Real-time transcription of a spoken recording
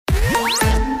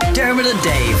Dermot and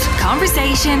Dave.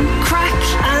 Conversation, crack,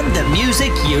 And the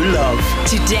music you love.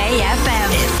 Today FM.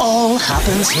 It all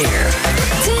happens here.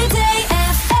 Today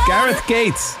FM. Gareth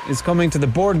Gates is coming to the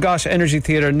Bord Gais Energy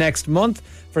Theatre next month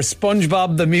for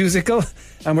SpongeBob the Musical,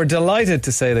 and we're delighted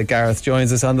to say that Gareth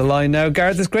joins us on the line now.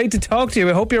 Gareth, it's great to talk to you.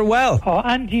 I hope you're well. Oh,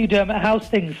 and you, Dermot, how's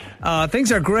things?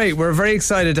 Things are great. We're very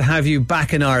excited to have you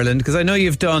back in Ireland, because I know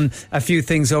you've done a few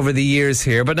things over the years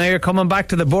here, but now you're coming back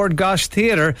to the Bord Gais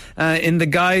Theatre in the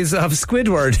guise of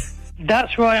Squidward.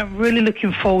 That's right. I'm really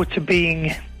looking forward to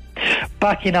being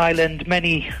back in Ireland.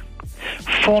 Many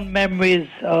fond memories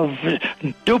of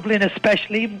Dublin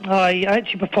especially. I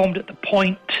actually performed at the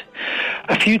Point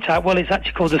a few times. Well, it's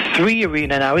actually called the 3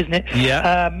 Arena now, isn't it?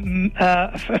 Yeah.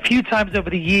 A few times over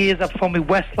the years. I performed with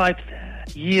Westlife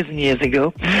years and years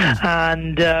ago.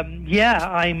 And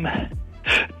I'm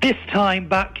this time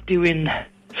back doing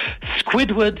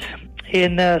Squidward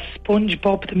in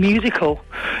SpongeBob the Musical,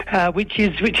 which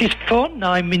is fun.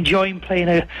 I'm enjoying playing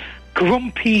a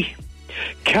grumpy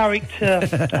character,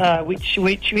 which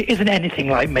isn't anything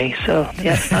like me. So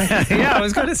yeah, nice. Yeah, I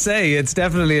was going to say it's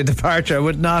definitely a departure. I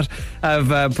would not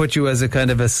have put you as a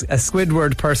kind of a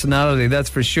Squidward personality, that's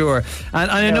for sure. And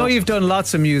I know you've done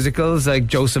lots of musicals like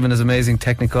Joseph and His Amazing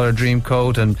Technicolor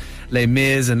Dreamcoat and Les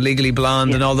Mis and Legally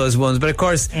Blonde and all those ones. But of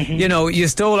course, you know, you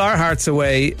stole our hearts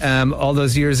away all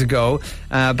those years ago,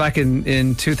 back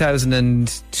in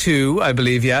 2002, I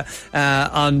believe,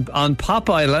 on Pop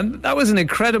Island. That was an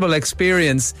incredible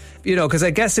experience, you know, because I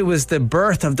guess it was the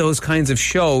birth of those kinds of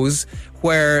shows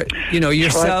where, you know,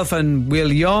 yourself and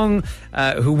Will Young,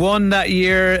 who won that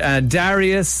year,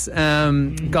 Darius,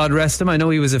 God rest him. I know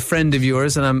he was a friend of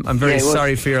yours, and I'm very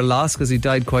sorry for your loss, because he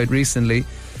died quite recently.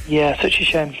 Yeah, such a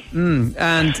shame.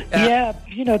 And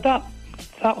you know, that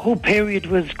whole period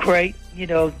was great. You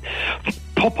know,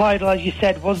 Pop Idol, as you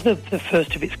said, was the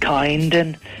first of its kind,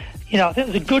 and you know, I think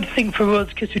it was a good thing for us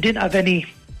because we didn't have any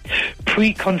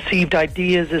preconceived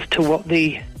ideas as to what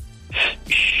the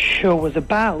show was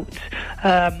about.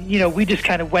 You know, we just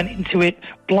kind of went into it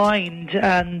blind,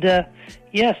 and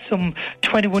some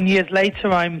 21 years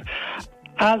later, I'm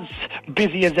as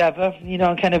busy as ever. You know,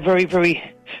 I'm kind of very, very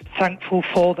thankful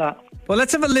for that. Well,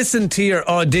 let's have a listen to your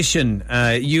audition.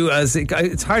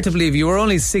 It's hard to believe you were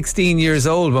only 16 years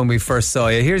old when we first saw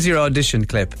you. Here's your audition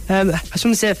clip. I just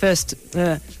want to say first,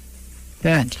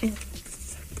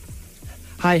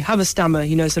 I have a stammer,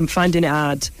 you know, so I'm finding it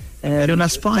hard.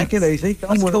 That's fine. Take it easy.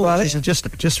 Don't worry about it.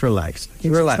 Just relax.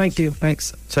 Relax. Thank you.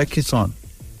 Thanks. Take it on.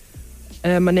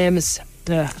 My name is...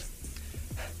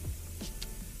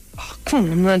 come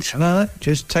on, No,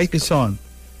 just take it on.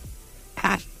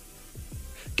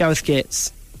 Gareth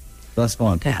Gates. That's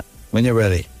fine. Yeah. When you're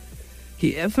ready.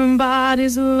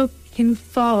 Everybody's looking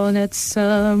for that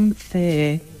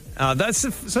something.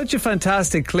 That's such a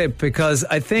fantastic clip, because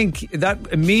I think that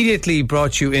immediately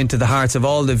brought you into the hearts of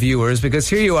all the viewers, because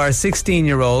here you are, a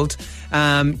 16-year-old.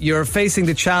 You're facing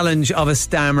the challenge of a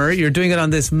stammer. You're doing it on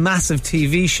this massive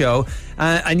TV show,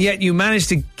 and yet you managed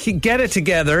to get it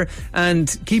together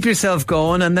and keep yourself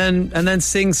going, and then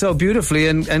sing so beautifully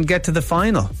and get to the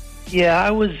final. Yeah,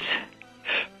 I was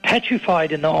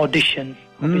petrified in the audition.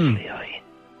 Obviously, I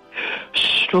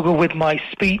struggle with my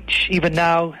speech even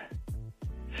now.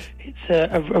 It's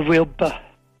a real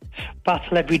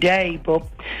battle every day, but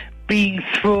being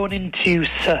thrown into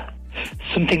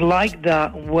something like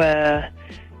that, where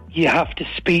you have to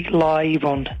speak live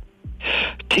on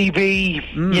TV,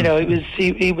 you know,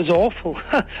 it was awful.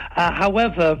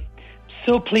 However,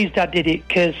 so pleased I did it,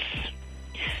 because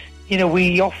you know,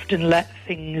 we often let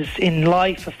things in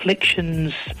life,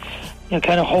 afflictions, you know,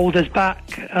 kind of hold us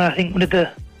back. And I think one of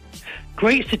the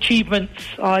greatest achievements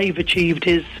I've achieved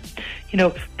is, you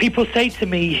know, people say to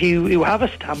me who have a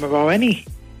stammer or any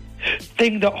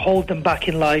thing that hold them back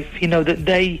in life, you know, that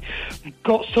they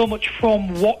got so much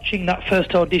from watching that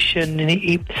first audition, and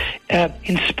it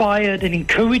inspired and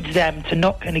encouraged them to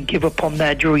not kind of give up on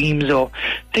their dreams or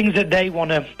things that they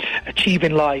want to achieve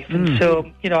in life. And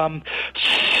so, you know, I'm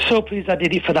so pleased I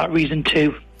did it for that reason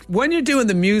too. When you're doing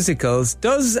the musicals,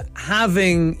 does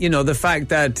having, you know, the fact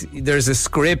that there's a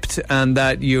script and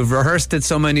that you've rehearsed it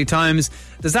so many times,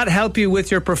 does that help you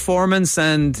with your performance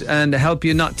and help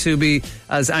you not to be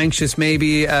as anxious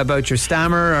maybe about your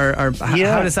stammer, or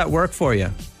how does that work for you?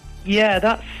 Yeah,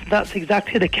 that's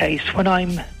exactly the case. When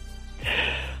I'm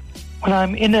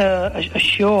in a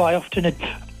show, I often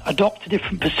adopt a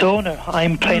different persona.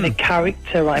 I'm playing a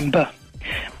character. I'm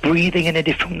breathing in a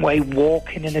different way,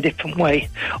 walking in a different way,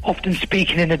 often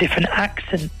speaking in a different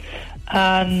accent.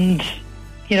 And,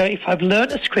 you know, if I've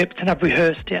learnt a script and I've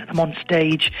rehearsed it and I'm on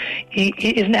stage,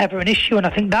 it isn't ever an issue. And I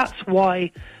think that's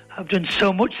why I've done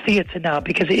so much theatre now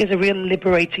because it is a real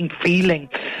liberating feeling,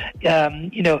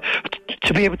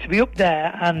 to be able to be up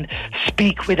there and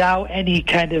speak without any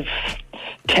kind of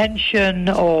tension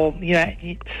or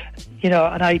and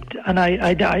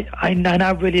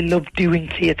I really love doing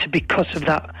theatre because of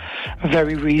that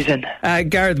very reason.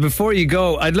 Gareth, before you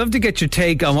go, I'd love to get your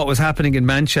take on what was happening in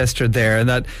Manchester there, and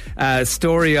that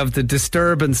story of the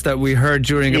disturbance that we heard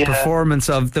during a performance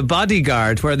of The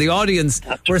Bodyguard, where the audience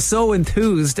were so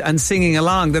enthused and singing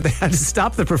along that they had to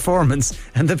stop the performance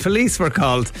and the police were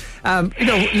called.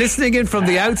 Listening in from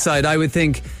the outside, I would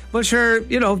think, well, sure,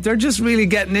 they're just really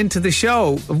getting into the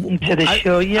show.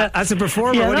 As a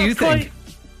performer, what do you think?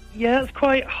 It's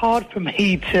quite hard for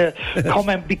me to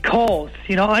comment because,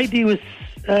 I do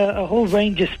a whole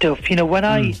range of stuff. When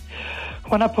I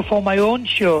perform my own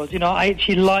shows, I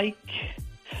actually like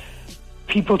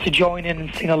people to join in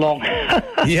and sing along.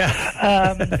 But the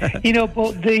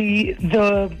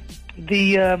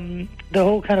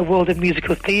whole kind of world of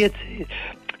musical theatre,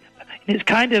 it's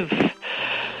kind of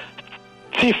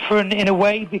different in a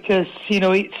way because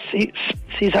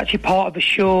it's actually part of a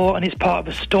show and it's part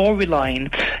of a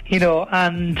storyline,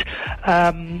 and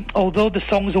although the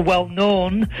songs are well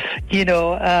known,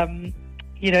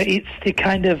 it's the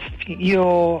kind of,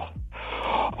 you're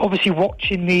obviously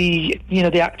watching the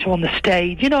actor on the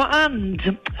stage, and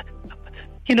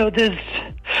there's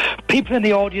people in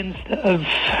the audience that have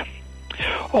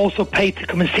also paid to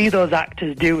come and see those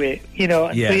actors do it,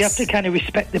 So you have to kind of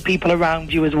respect the people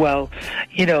around you as well,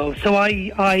 So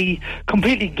I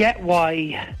completely get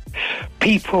why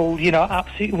people,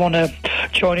 absolutely want to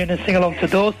join in and sing along to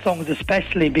those songs,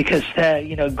 especially because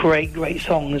they're, great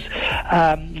songs.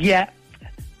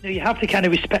 You have to kind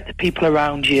of respect the people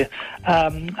around you.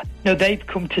 They've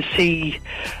come to see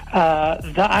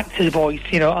the actor's voice,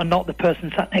 and not the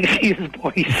person sat next to you's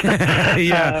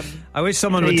voice. I wish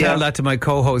someone would tell that to my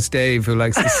co-host Dave, who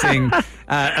likes to sing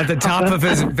at the top of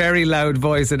his very loud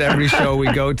voice at every show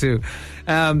we go to.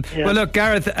 Well, look,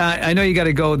 Gareth, I know you got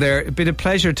to go there. It's been a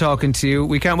pleasure talking to you.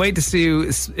 We can't wait to see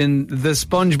you in the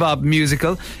SpongeBob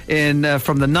Musical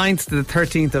from the 9th to the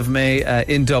 13th of May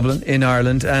in Dublin, in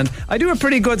Ireland. And I do a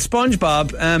pretty good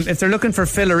SpongeBob. If they're looking for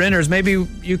filler-inners, maybe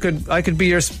I could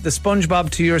be the SpongeBob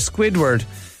to your Squidward.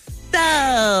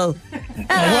 No!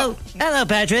 Hello,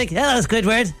 Patrick. Hello,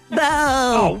 Squidward.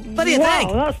 No! What do you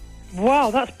think?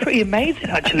 Wow, that's pretty amazing,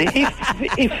 actually.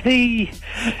 If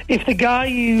the guy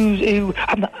who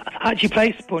actually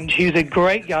plays Sponge, who's a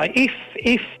great guy, if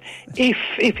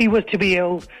he was to be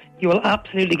ill, you will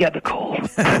absolutely get the call.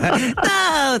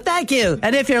 No, thank you.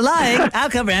 And if you're lying, I'll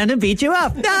come round and beat you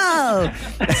up. No.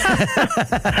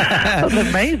 That's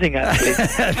amazing, actually.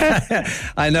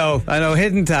 I know,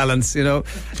 hidden talents,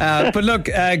 But look,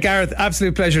 Gareth,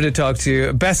 absolute pleasure to talk to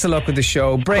you. Best of luck with the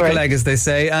show. Break a leg, as they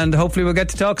say, and hopefully we'll get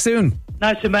to talk soon.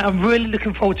 Nice, mate. I'm really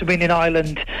looking forward to being in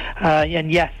Ireland.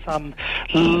 And yes, I'm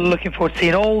looking forward to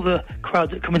seeing all the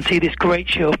crowds that come and see this great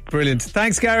show. Brilliant.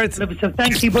 Thanks, Gareth.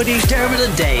 Thank you, buddy. Dermot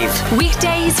and Dave.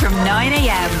 Weekdays from 9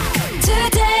 a.m.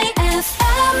 Today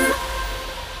FM.